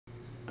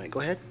All right,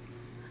 go ahead.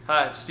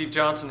 Hi, I'm Steve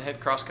Johnson, head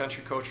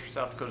cross-country coach for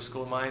South Dakota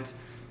School of Mines,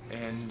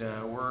 and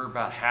we're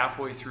about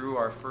halfway through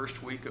our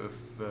first week of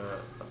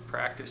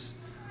practice.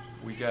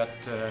 We got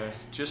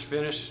just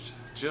finished,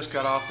 just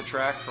got off the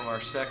track from our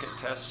second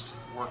test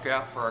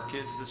workout for our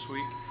kids this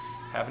week.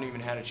 Haven't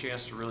even had a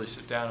chance to really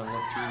sit down and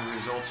look through the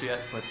results yet,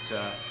 but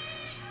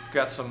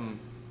got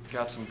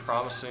off to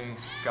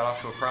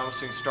a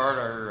promising start.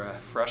 Our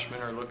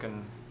freshmen are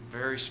looking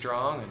very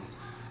strong, and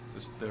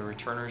the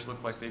returners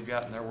look like they've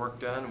gotten their work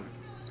done.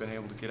 We've been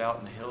able to get out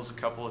in the hills a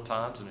couple of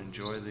times and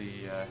enjoy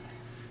the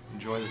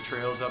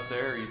trails up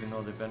there, even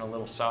though they've been a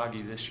little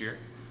soggy this year.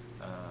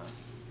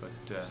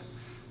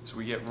 So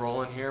we get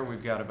rolling here.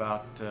 We've got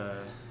about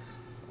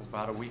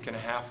a week and a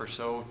half or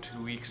so,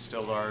 2 weeks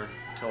till our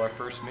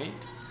first meet.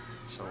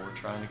 So we're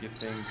trying to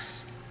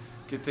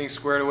get things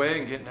squared away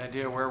and get an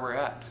idea where we're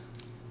at.